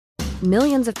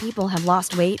millions of people have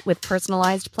lost weight with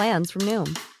personalized plans from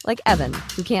Noom. Like Evan,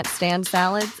 who can't stand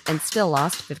salads and still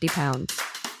lost 50 pounds.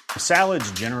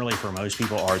 Salads generally for most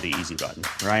people are the easy button,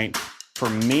 right? For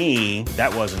me,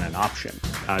 that wasn't an option.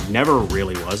 I never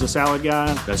really was a salad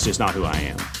guy. That's just not who I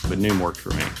am. But Noom worked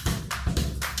for me.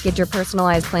 Get your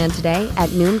personalized plan today at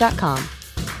Noom.com.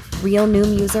 Real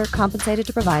Noom user compensated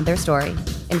to provide their story.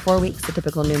 In 4 weeks, the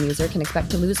typical Noom user can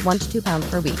expect to lose 1 to 2 pounds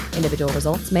per week. Individual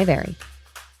results may vary.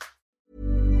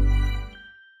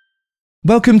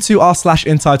 Welcome to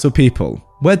r/entitled people,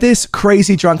 where this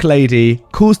crazy drunk lady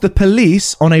calls the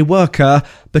police on a worker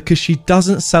because she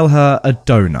doesn't sell her a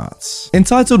donut.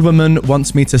 Entitled woman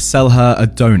wants me to sell her a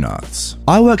donut.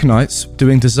 I work nights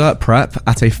doing dessert prep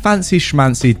at a fancy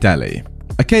schmancy deli.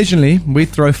 Occasionally, we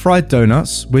throw fried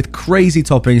donuts with crazy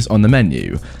toppings on the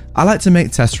menu. I like to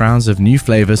make test rounds of new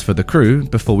flavours for the crew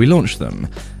before we launch them.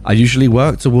 I usually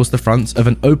work towards the front of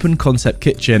an open concept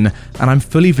kitchen and I'm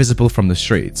fully visible from the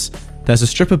streets. There's a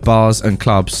strip of bars and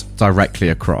clubs directly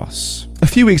across. A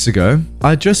few weeks ago,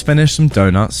 I just finished some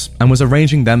donuts and was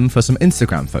arranging them for some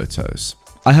Instagram photos.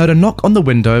 I heard a knock on the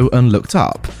window and looked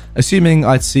up, assuming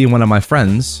I'd see one of my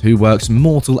friends who works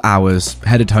mortal hours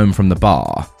headed home from the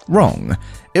bar. Wrong.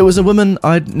 It was a woman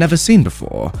I'd never seen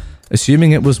before.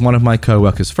 Assuming it was one of my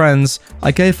co-workers' friends,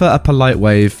 I gave her a polite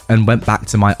wave and went back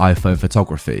to my iPhone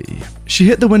photography. She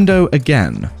hit the window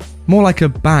again. More like a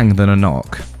bang than a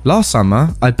knock. Last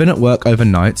summer, I'd been at work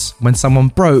overnight when someone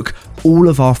broke all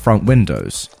of our front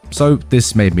windows, so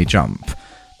this made me jump.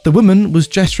 The woman was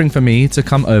gesturing for me to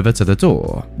come over to the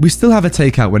door. We still have a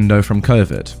takeout window from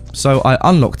COVID, so I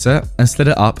unlocked it and slid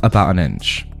it up about an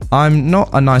inch. I'm not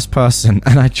a nice person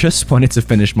and I just wanted to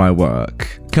finish my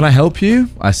work. "Can I help you?"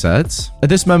 I said. At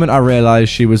this moment I realised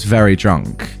she was very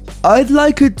drunk. "I'd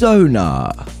like a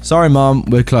donut." "Sorry mom,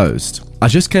 we're closed. I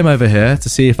just came over here to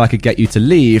see if I could get you to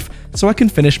leave so I can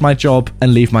finish my job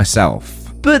and leave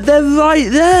myself." "But they're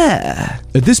right there."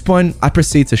 At this point I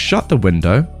proceed to shut the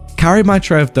window, carry my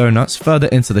tray of donuts further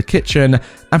into the kitchen,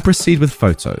 and proceed with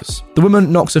photos. The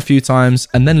woman knocks a few times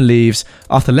and then leaves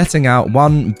after letting out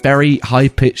one very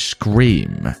high-pitched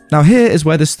scream. Now here is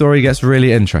where the story gets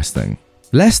really interesting.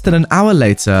 Less than an hour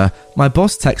later, my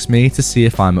boss texts me to see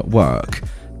if I'm at work.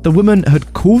 The woman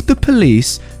had called the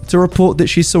police to report that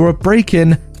she saw a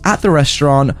break-in at the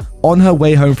restaurant on her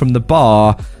way home from the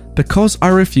bar because I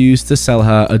refused to sell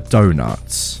her a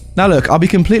donut. Now look, I'll be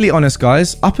completely honest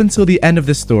guys, up until the end of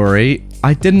this story,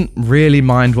 I didn't really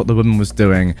mind what the woman was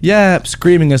doing. Yeah,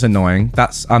 screaming is annoying,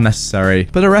 that's unnecessary.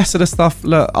 But the rest of the stuff,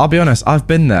 look, I'll be honest, I've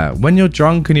been there. When you're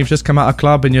drunk and you've just come out of a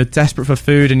club and you're desperate for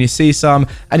food and you see some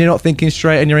and you're not thinking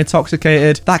straight and you're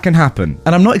intoxicated, that can happen.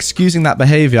 And I'm not excusing that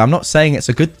behaviour, I'm not saying it's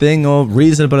a good thing or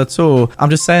reasonable at all. I'm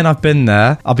just saying I've been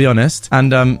there, I'll be honest.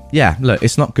 And yeah, look,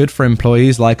 it's not good for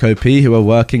employees like OP who are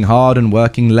working hard and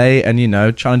working late and, you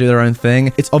know, trying to do their own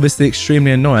thing. It's obviously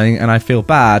extremely annoying and I feel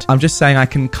bad. I'm just saying I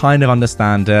can kind of understand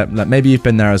it. Like maybe you've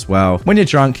been there as well. When you're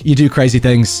drunk, you do crazy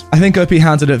things. I think OP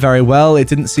handled it very well. It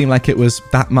didn't seem like it was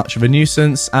that much of a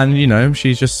nuisance and, you know,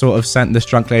 she just sort of sent this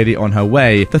drunk lady on her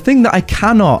way. The thing that I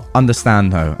cannot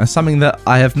understand though, and something that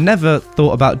I have never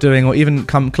thought about doing or even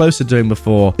come close to doing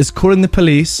before, is calling the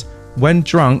police when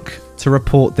drunk to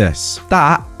report this.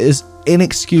 That is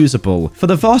inexcusable. For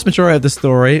the vast majority of the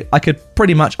story, I could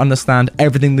pretty much understand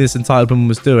everything this entitled woman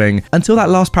was doing until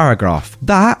that last paragraph.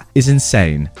 That is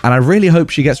insane, and I really hope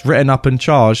she gets written up and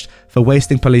charged for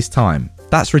wasting police time.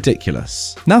 That's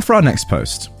ridiculous. Now for our next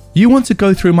post. You want to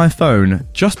go through my phone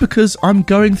just because I'm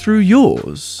going through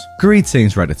yours?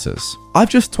 Greetings, Redditors. I've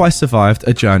just twice survived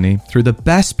a journey through the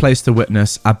best place to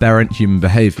witness aberrant human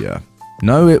behaviour.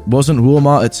 No, it wasn't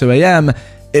Walmart at 2 a.m,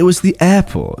 it was the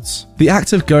airport. The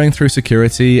act of going through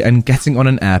security and getting on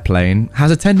an airplane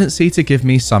has a tendency to give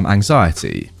me some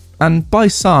anxiety. And by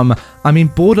some, I mean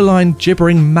borderline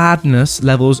gibbering madness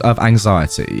levels of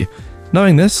anxiety.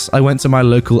 Knowing this, I went to my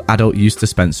local adult use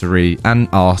dispensary and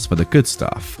asked for the good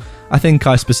stuff. I think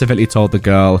I specifically told the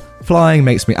girl, flying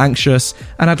makes me anxious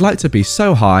and I'd like to be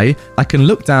so high I can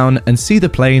look down and see the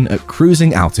plane at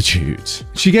cruising altitude.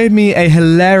 She gave me a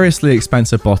hilariously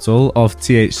expensive bottle of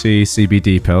THC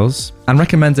CBD pills and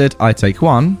recommended I take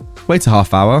one, wait a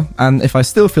half hour, and if I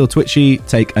still feel twitchy,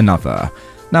 take another.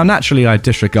 Now naturally I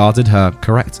disregarded her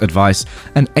correct advice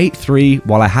and ate 3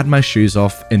 while I had my shoes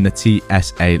off in the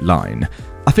TSA line.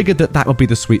 I figured that would be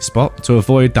the sweet spot to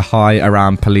avoid the high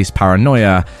around police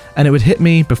paranoia, and it would hit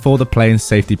me before the plane's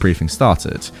safety briefing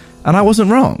started. And I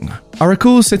wasn't wrong. I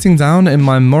recall sitting down in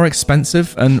my more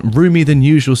expensive and roomy than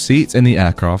usual seat in the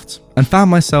aircraft, and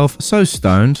found myself so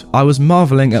stoned I was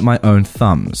marvelling at my own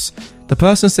thumbs. The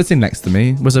person sitting next to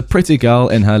me was a pretty girl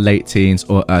in her late teens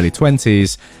or early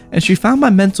 20s, and she found my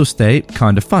mental state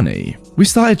kind of funny. We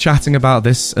started chatting about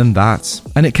this and that,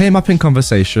 and it came up in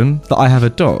conversation that I have a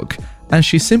dog, and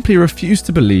she simply refused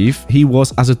to believe he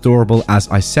was as adorable as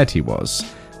I said he was.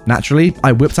 Naturally,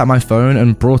 I whipped out my phone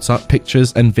and brought up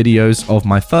pictures and videos of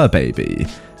my fur baby.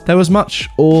 There was much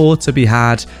awe to be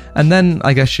had, and then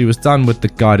I guess she was done with the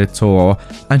guided tour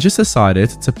and just decided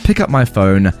to pick up my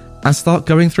phone and start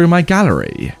going through my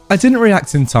gallery. I didn't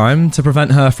react in time to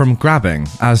prevent her from grabbing,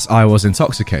 as I was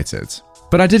intoxicated.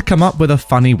 But I did come up with a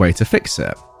funny way to fix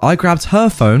it. I grabbed her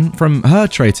phone from her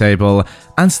tray table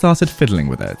and started fiddling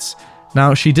with it.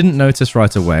 Now, she didn't notice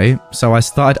right away, so I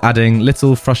started adding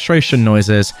little frustration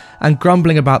noises and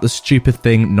grumbling about the stupid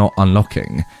thing not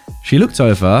unlocking. She looked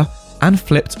over and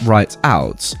flipped right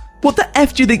out. "What the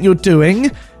F do you think you're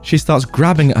doing?" She starts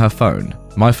grabbing at her phone,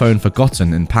 my phone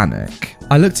forgotten in panic.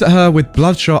 I looked at her with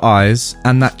bloodshot eyes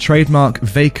and that trademark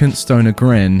vacant stoner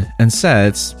grin and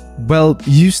said, "Well,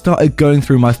 you started going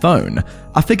through my phone.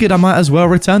 I figured I might as well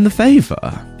return the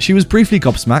favour." She was briefly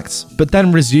gobsmacked, but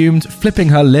then resumed flipping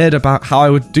her lid about how I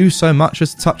would do so much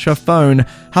as touch her phone.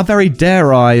 How very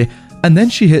dare I? And then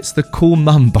she hits the cool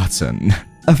mum button.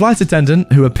 A flight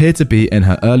attendant who appeared to be in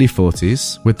her early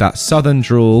 40s, with that southern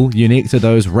drawl unique to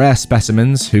those rare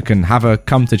specimens who can have a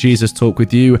come to Jesus talk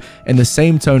with you in the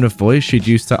same tone of voice she'd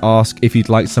used to ask if you'd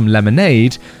like some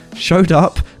lemonade, showed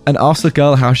up and asked the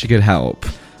girl how she could help.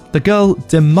 The girl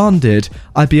demanded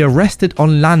I be arrested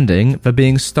on landing for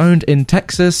being stoned in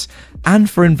Texas and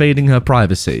for invading her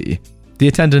privacy. The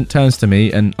attendant turns to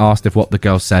me and asked if what the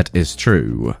girl said is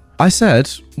true. I said,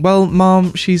 "Well,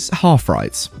 Mom, she's half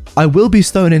right. I will be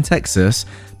stoned in Texas,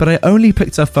 but I only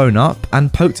picked her phone up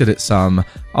and poked at it some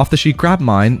after she grabbed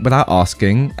mine without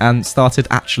asking and started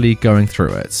actually going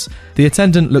through it." The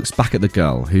attendant looks back at the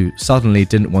girl, who suddenly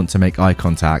didn't want to make eye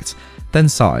contact, then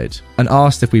sighed and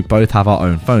asked if we both have our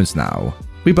own phones now.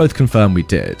 We both confirmed we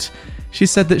did. She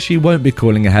said that she won't be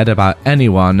calling ahead about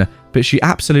anyone, but she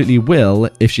absolutely will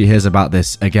if she hears about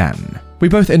this again. We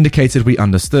both indicated we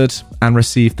understood and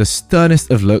received the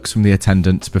sternest of looks from the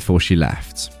attendant before she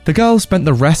left. The girl spent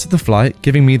the rest of the flight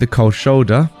giving me the cold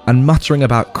shoulder and muttering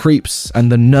about creeps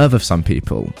and the nerve of some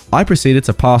people. I proceeded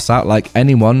to pass out like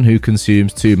anyone who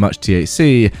consumes too much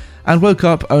THC and woke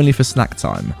up only for snack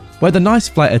time, where the nice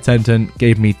flight attendant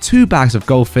gave me 2 bags of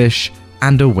goldfish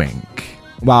and a wink.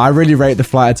 Wow, I really rate the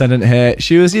flight attendant here.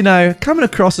 She was, coming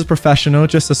across as professional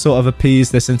just to sort of appease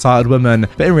this entitled woman.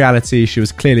 But in reality, she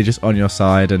was clearly just on your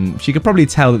side. And she could probably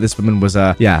tell that this woman was,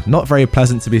 not very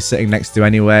pleasant to be sitting next to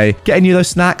anyway. Getting you those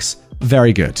snacks,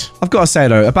 very good. I've got to say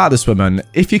though, about this woman,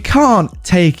 if you can't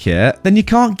take it, then you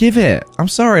can't give it. I'm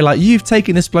sorry, you've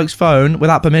taken this bloke's phone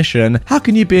without permission. How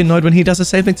can you be annoyed when he does the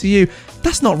same thing to you?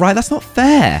 That's not right. That's not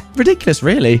fair. Ridiculous,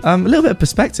 really. A little bit of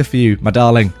perspective for you, my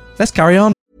darling. Let's carry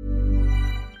on.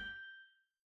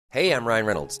 Hey, I'm Ryan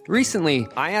Reynolds. Recently,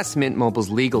 I asked Mint Mobile's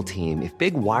legal team if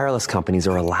big wireless companies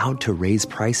are allowed to raise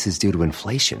prices due to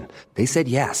inflation. They said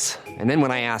yes. And then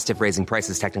when I asked if raising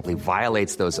prices technically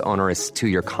violates those onerous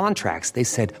 2-year contracts, they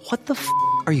said, "What the f***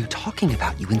 are you talking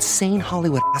about, you insane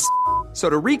Hollywood ass?" So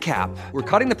to recap, we're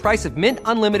cutting the price of Mint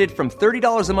Unlimited from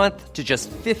 $30 a month to just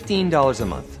 $15 a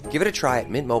month. Give it a try at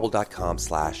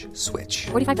mintmobile.com/switch.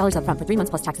 $45 up front for 3 months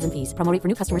plus taxes and fees. Promo rate for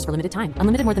new customers for limited time.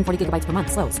 Unlimited more than 40 gigabytes per month.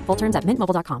 Slows full terms at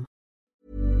mintmobile.com.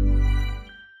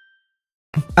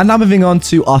 And now moving on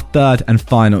to our third and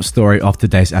final story of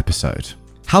today's episode.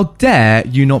 How dare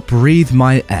you not breathe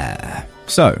my air?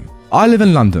 So, I live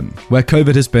in London, where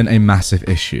COVID has been a massive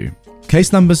issue.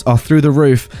 Case numbers are through the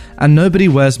roof and nobody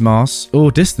wears masks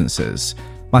or distances.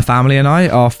 My family and I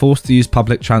are forced to use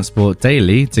public transport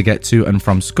daily to get to and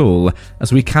from school,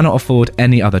 as we cannot afford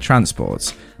any other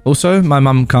transport. Also, my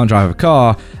mum can't drive a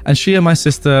car, and she and my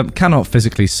sister cannot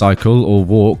physically cycle or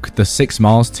walk the 6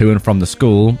 miles to and from the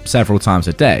school several times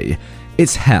a day.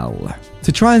 It's hell.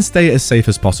 To try and stay as safe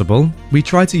as possible, we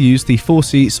try to use the 4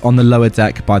 seats on the lower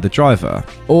deck by the driver,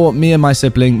 or me and my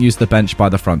sibling use the bench by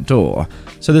the front door.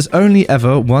 So there's only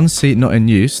ever 1 seat not in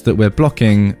use that we're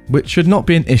blocking, which should not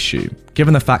be an issue,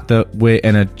 given the fact that we're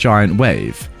in a giant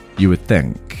wave, you would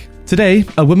think. Today,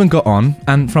 a woman got on,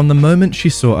 and from the moment she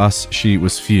saw us, she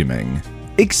was fuming.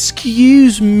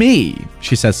 "Excuse me,"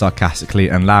 she said sarcastically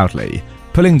and loudly,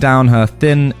 pulling down her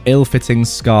thin, ill-fitting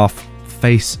scarf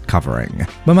face covering.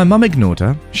 When my mum ignored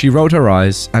her, she rolled her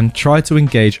eyes and tried to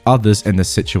engage others in the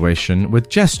situation with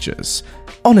gestures.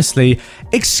 "Honestly,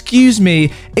 excuse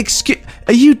me,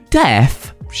 are you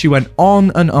deaf?" She went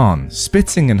on and on,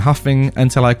 spitting and huffing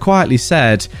until I quietly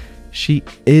said, She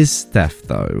is deaf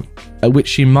though, at which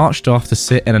she marched off to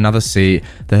sit in another seat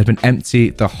that had been empty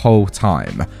the whole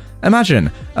time. Imagine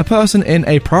a person in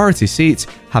a priority seat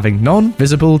having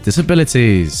non-visible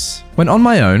disabilities. When on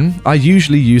my own, I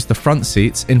usually use the front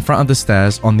seats in front of the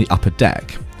stairs on the upper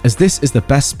deck, as this is the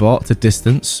best spot to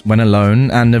distance when alone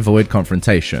and avoid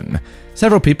confrontation.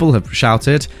 Several people have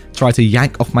shouted, tried to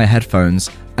yank off my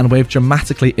headphones, and waved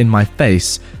dramatically in my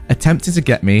face, attempting to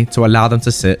get me to allow them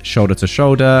to sit shoulder to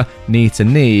shoulder, knee to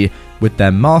knee, with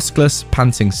their maskless,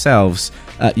 panting selves.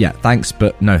 Yeah, thanks,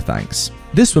 but no thanks.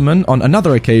 This woman, on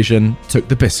another occasion, took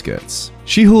the biscuits.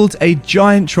 She hauled a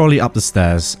giant trolley up the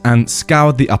stairs and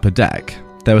scoured the upper deck.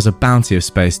 There was a bounty of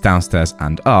space downstairs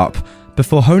and up,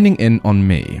 before honing in on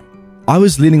me. I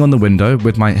was leaning on the window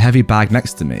with my heavy bag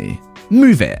next to me.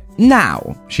 "Move it,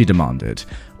 now," she demanded,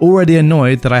 already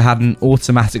annoyed that I hadn't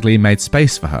automatically made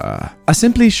space for her. I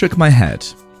simply shook my head,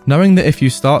 knowing that if you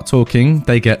start talking,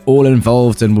 they get all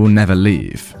involved and will never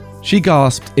leave. She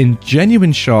gasped in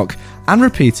genuine shock and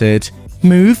repeated,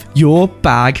 "Move your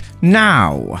bag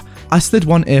now." I slid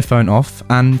one earphone off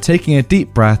and, taking a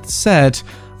deep breath, said,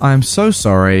 "I am so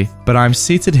sorry, but I'm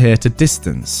seated here to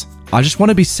distance. I just want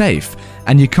to be safe,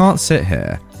 and you can't sit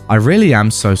here. I really am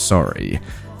so sorry."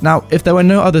 Now, if there were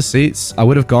no other seats, I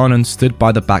would have gone and stood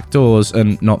by the back doors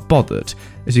and not bothered,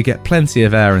 as you get plenty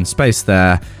of air and space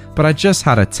there, but I just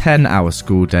had a 10-hour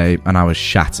school day and I was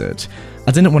shattered.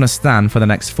 I didn't want to stand for the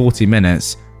next 40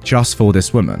 minutes just for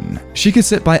this woman. She could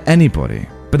sit by anybody,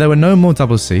 but there were no more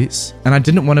double seats, and I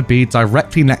didn't want to be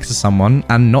directly next to someone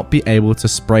and not be able to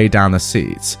spray down the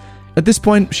seats. At this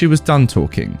point, she was done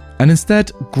talking, and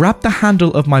instead grabbed the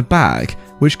handle of my bag,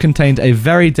 which contained a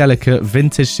very delicate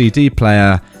vintage CD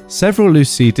player, several loose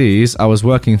CDs I was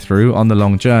working through on the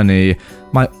long journey,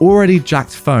 my already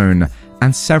jacked phone,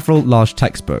 and several large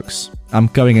textbooks. I'm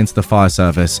going into the fire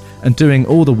service, and doing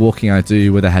all the walking I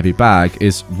do with a heavy bag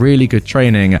is really good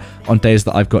training on days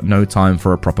that I've got no time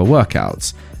for a proper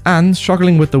workout. And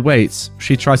struggling with the weights,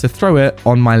 she tried to throw it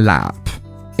on my lap.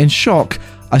 In shock,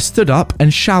 I stood up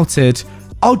and shouted,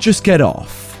 "I'll just get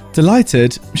off."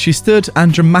 Delighted, she stood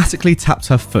and dramatically tapped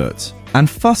her foot, and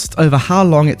fussed over how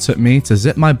long it took me to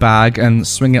zip my bag and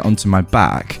swing it onto my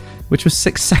back, which was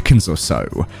 6 seconds or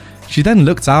so. She then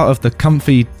looked out of the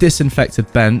comfy,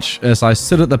 disinfected bench as I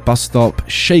stood at the bus stop,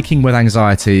 shaking with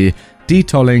anxiety,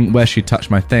 detolling where she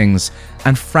touched my things,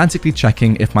 and frantically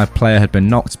checking if my player had been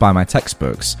knocked by my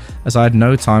textbooks, as I had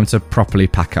no time to properly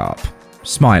pack up.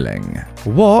 Smiling.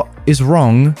 What is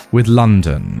wrong with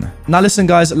London? Now listen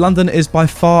guys, London is by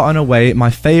far and away my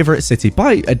favourite city,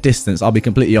 by a distance, I'll be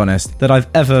completely honest, that I've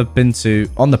ever been to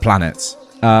on the planet.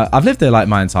 I've lived there like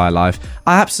my entire life.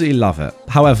 I absolutely love it.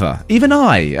 However, even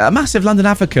I, a massive London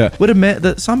advocate, would admit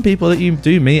that some people that you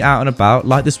do meet out and about,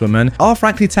 like this woman, are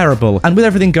frankly terrible. And with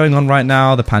everything going on right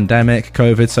now, the pandemic,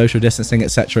 COVID, social distancing,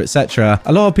 etc.,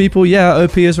 a lot of people, yeah,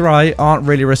 OP is right, aren't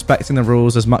really respecting the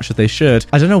rules as much as they should.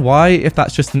 I don't know why, if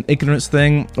that's just an ignorance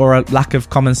thing or a lack of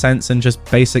common sense and just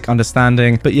basic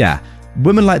understanding, but yeah.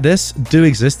 Women like this do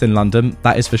exist in London,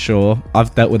 that is for sure.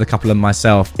 I've dealt with a couple of them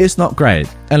myself. It's not great.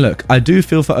 And look, I do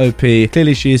feel for OP.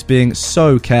 Clearly she is being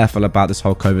so careful about this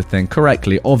whole COVID thing,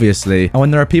 correctly, obviously. And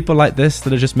when there are people like this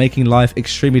that are just making life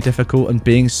extremely difficult and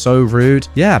being so rude,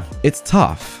 yeah, it's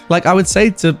tough. Like I would say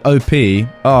to OP,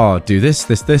 oh, do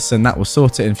this, and that will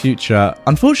sort it in future.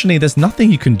 Unfortunately, there's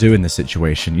nothing you can do in this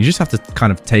situation. You just have to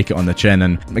kind of take it on the chin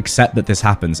and accept that this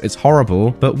happens. It's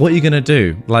horrible, but what are you going to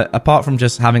do? Like, apart from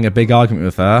just having a big argument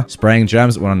with her, spraying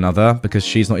germs at one another because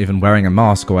she's not even wearing a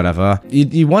mask or whatever,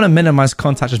 you want to minimize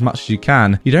contact as much as you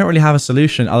can. You don't really have a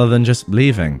solution other than just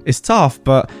leaving. It's tough,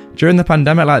 but during the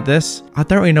pandemic like this, I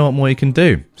don't really know what more you can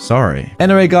do. Sorry.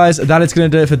 Anyway, guys, that is going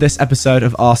to do it for this episode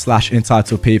of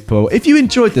r/Entitled People. If you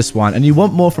enjoyed this one and you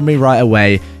want more from me right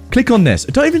away, click on this.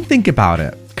 Don't even think about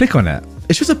it. Click on it.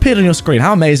 It's just appeared on your screen.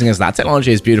 How amazing is that?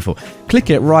 Technology is beautiful.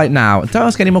 Click it right now. Don't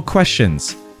ask any more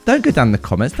questions. Don't go down in the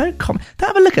comments. Don't comment. Don't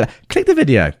have a look at it. Click the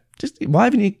video. Just, why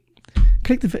haven't you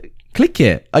click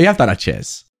it? Oh, you have done it.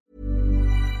 Cheers.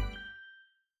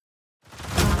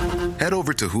 Head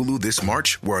over to Hulu this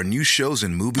March, where our new shows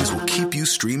and movies will keep you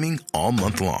streaming all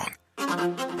month long.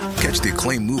 Catch the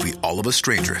acclaimed movie All of Us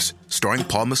Strangers, starring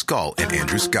Paul Mescal and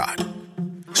Andrew Scott.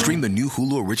 Stream the new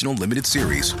Hulu original limited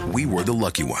series We Were the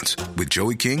Lucky Ones with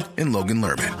Joey King and Logan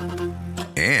Lerman.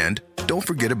 And don't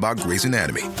forget about Grey's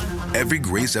Anatomy. Every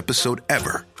Grey's episode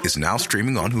ever is now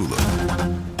streaming on Hulu.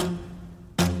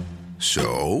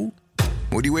 So,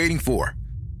 what are you waiting for?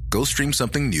 Go stream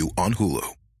something new on Hulu.